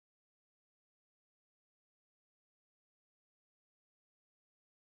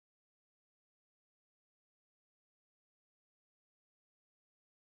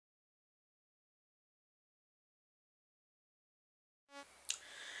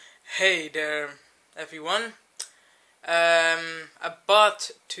Hey there, everyone. I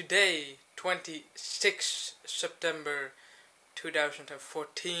bought today, 26 September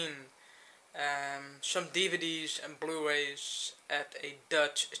 2014, some DVDs and Blu-rays at a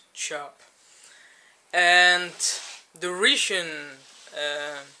Dutch shop. And the reason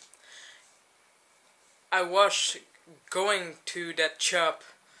I was going to that shop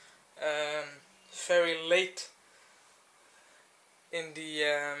very late in the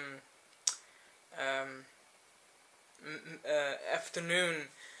afternoon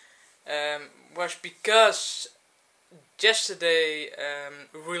was because yesterday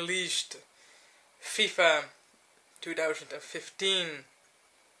released FIFA 2015,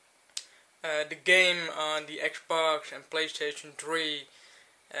 the game on the Xbox and PlayStation 3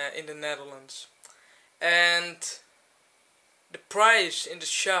 in the Netherlands, and the price in the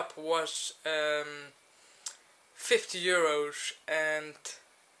shop was €50, and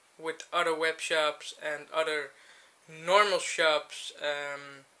with other web shops and other normal shops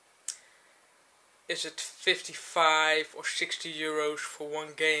is it 55 or €60 for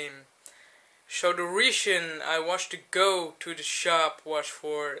one game. So the reason I was to go to the shop was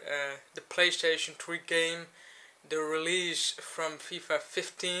for the PlayStation 3 game, the release from FIFA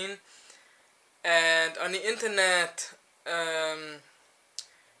 15, and on the internet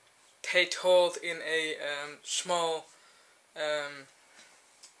they told in a small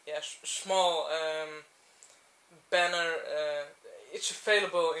banner, it's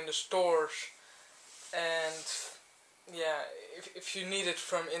available in the stores, and yeah, if you need it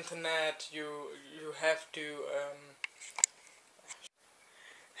from internet, you have to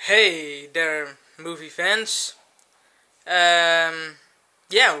hey there, movie fans.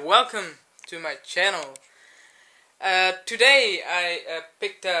 Yeah, welcome to my channel. Today I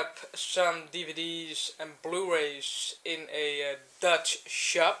picked up some DVDs and Blu-rays in a Dutch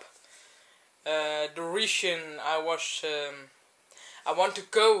shop. The reason I want to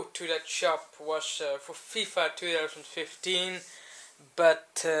go to that shop was for FIFA 2015,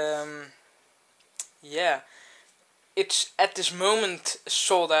 but yeah, it's at this moment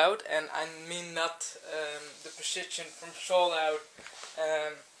sold out, and I mean not the position from sold out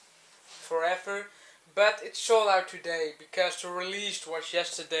forever. But it's sold out today because the release was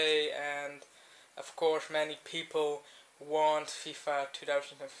yesterday, and of course many people want FIFA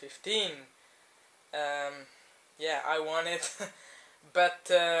 2015. Yeah, I want it, but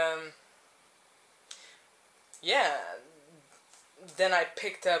yeah, then I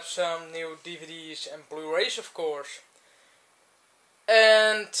picked up some new DVDs and Blu-rays, of course,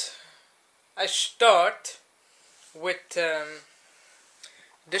 and I start with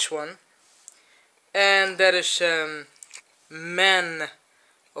this one. And that is Man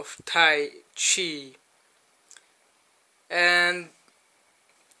of Tai Chi. And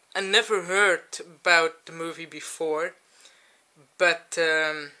I never heard about the movie before, but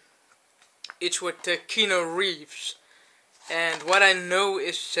it's with Keanu Reeves. And what I know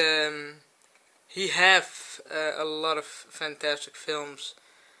is he have a lot of fantastic films.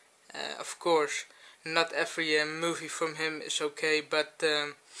 Of course, not every movie from him is okay, but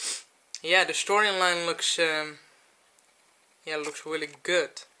yeah, the storyline looks looks really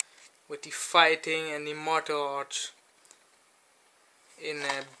good, with the fighting and the martial arts in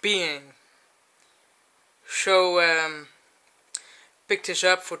being. So picked this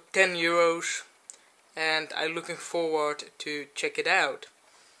up for €10, and I'm looking forward to check it out.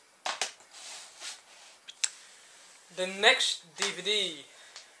 The next DVD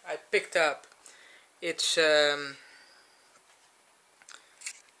I picked up, it's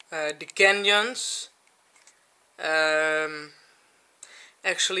The Canyons.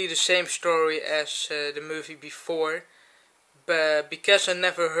 Actually the same story as the movie before, but because I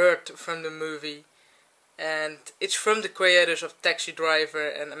never heard from the movie, and it's from the creators of Taxi Driver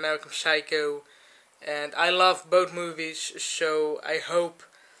and American Psycho, and I love both movies, so I hope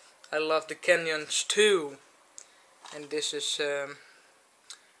I love The Canyons too. And this is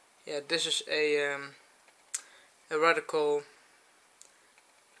this is a radical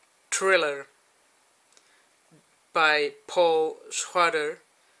thriller by Paul Schrader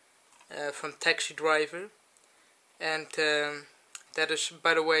from Taxi Driver, and that is,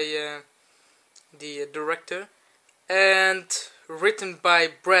 by the way, the director, and written by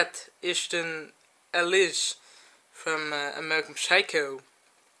Brad Easton Ellis from American Psycho.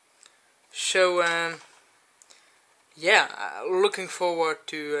 So yeah, looking forward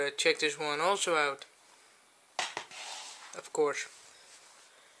to check this one also out, of course.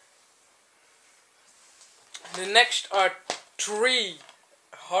 The next are 3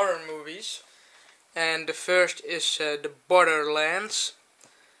 horror movies, and the first is The Borderlands.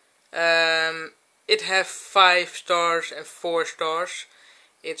 It have 5 stars and 4 stars.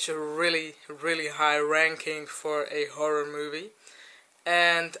 It's a really high ranking for a horror movie.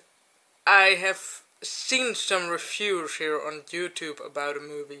 And I have seen some reviews here on YouTube about the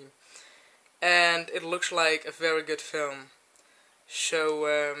movie, and it looks like a very good film. So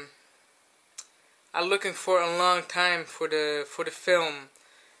I'm looking for a long time for the film,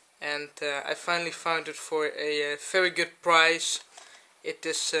 and I finally found it for a very good price. It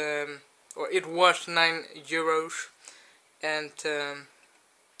is or it was €9, and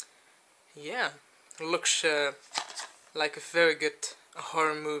yeah, it looks like a very good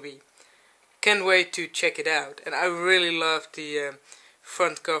horror movie. Can't wait to check it out, and I really love the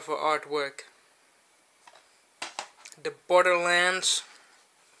front cover artwork. The Borderlands.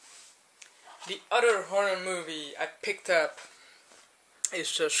 The other horror movie I picked up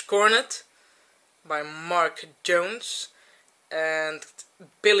is Scorned by Mark Jones, and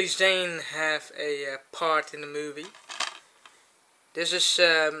Billy Zane have a part in the movie. This is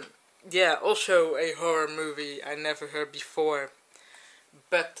yeah, also a horror movie I never heard before,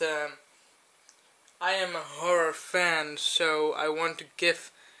 but I am a horror fan, so I want to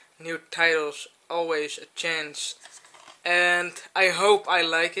give new titles always a chance, and I hope I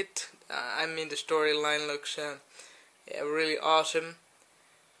like it. I mean, the storyline looks yeah, really awesome,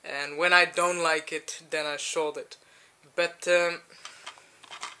 and when I don't like it, then I sold it. But yeah,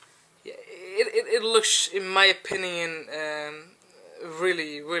 it looks, in my opinion,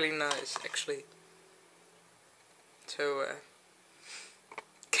 really nice, actually. So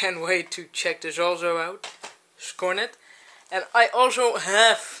can't wait to check this also out, Scorned. And I also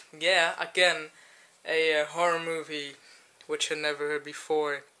have, yeah, again, a horror movie which I never heard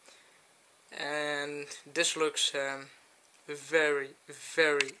before, and this looks very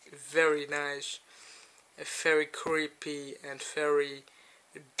nice, very creepy and very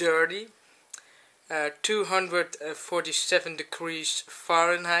dirty. 247 degrees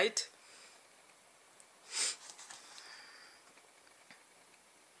Fahrenheit.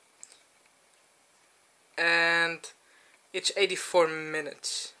 And it's 84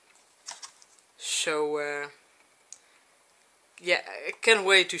 minutes. So yeah, I can't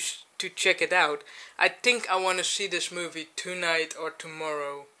wait to check it out. I think I want to see this movie tonight or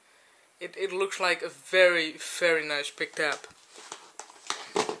tomorrow. It looks like a very nice picked up.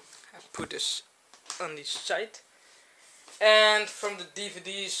 I put this on the side. And from the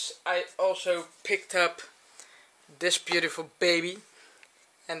DVDs I also picked up this beautiful baby,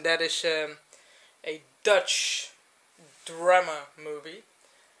 and that is a Dutch drama movie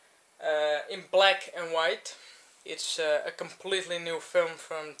in black and white. It's a completely new film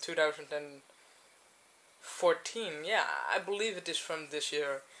from 2014. Yeah, I believe it is from this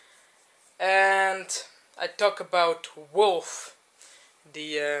year. And I talk about Wolf,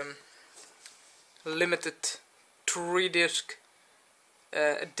 the limited 3-disc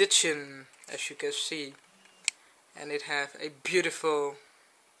edition, as you can see, and it has a beautiful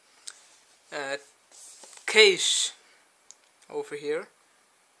case over here,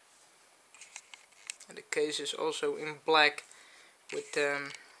 and the case is also in black with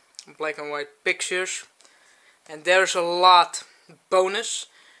black and white pictures, and there's a lot bonus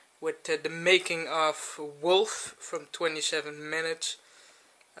with the making of Wolf from 27 minutes,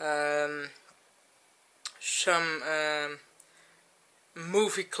 some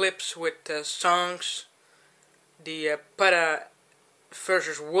movie clips with songs, the Para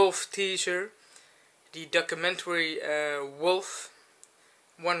versus Wolf teaser, the documentary Wolf,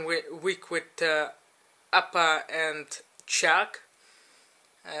 1 week with Appa and Chuck,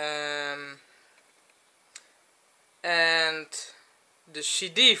 and the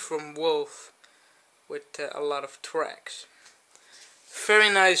CD from Wolf with a lot of tracks. Very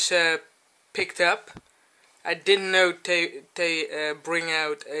nice picked up. I didn't know they bring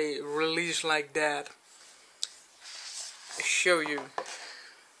out a release like that. I show you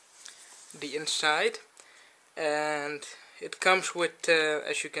the inside, and it comes with,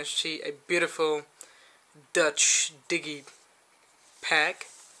 as you can see, a beautiful Dutch diggy pack.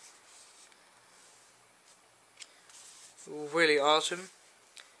 Really awesome.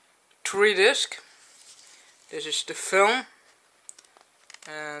 3-disc. This is the film,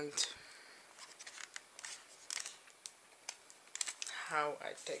 and how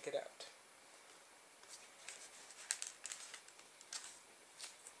I take it out.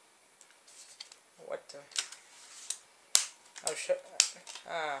 What the? I'll show.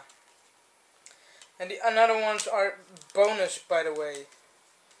 And the another ones are bonus, by the way.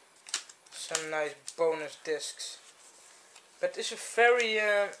 Some nice bonus discs. But it's a very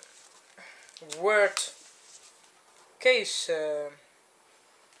weird case.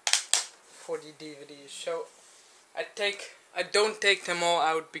 for the DVDs. So I don't take them all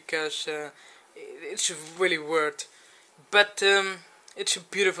out because it's really worth. But it's a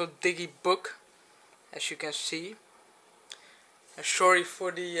beautiful Diggy book, as you can see. Sorry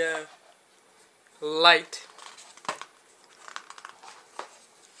for the light.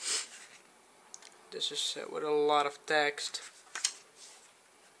 This is with a lot of text.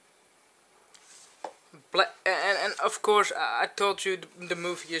 And of course I told you the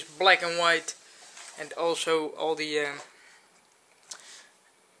movie is black and white, and also all the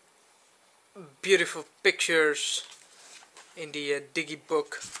beautiful pictures in the Diggy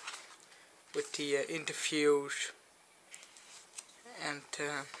book with the interviews and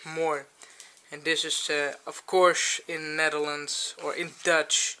more. And this is of course in Netherlands or in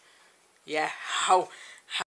Dutch. Yeah,